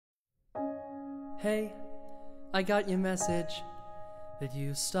Hey, I got your message that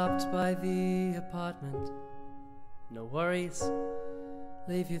you stopped by the apartment. No worries,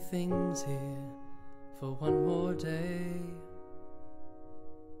 leave your things here for one more day.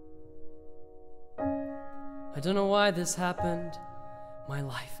 I don't know why this happened. My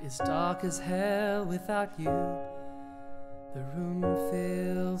life is dark as hell without you. The room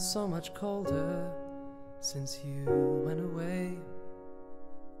feels so much colder since you went away.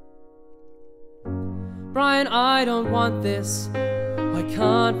 Brian, I don't want this. Why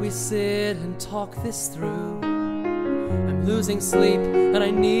can't we sit and talk this through? I'm losing sleep and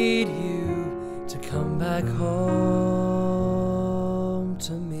I need you to come back home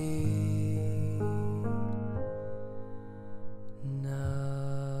to me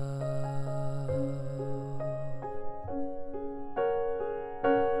now.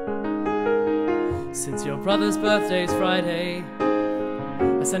 Since your brother's birthday's Friday,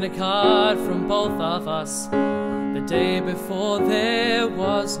 I sent a card from both of us. The day before there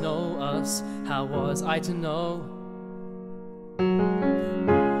was no us. How was I to know?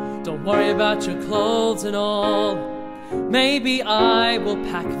 Don't worry about your clothes and all. Maybe I will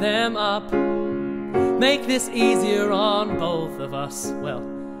pack them up. Make this easier on both of us. Well,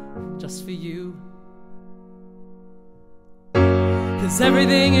 just for you. 'Cause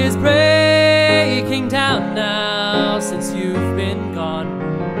everything is breaking down now since you've been gone.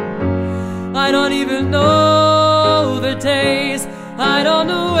 I don't even know the days. I don't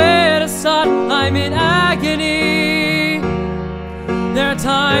know where to start. I'm in agony. There are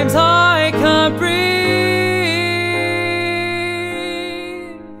times I can't breathe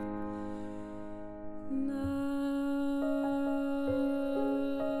now.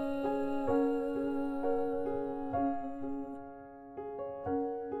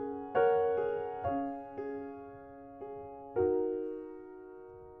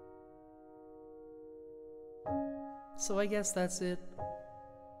 So I guess that's it.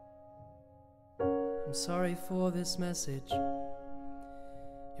 I'm sorry for this message.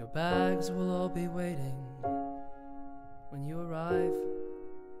 Your bags will all be waiting when you arrive.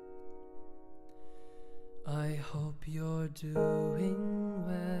 I hope you're doing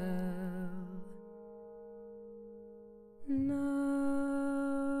well.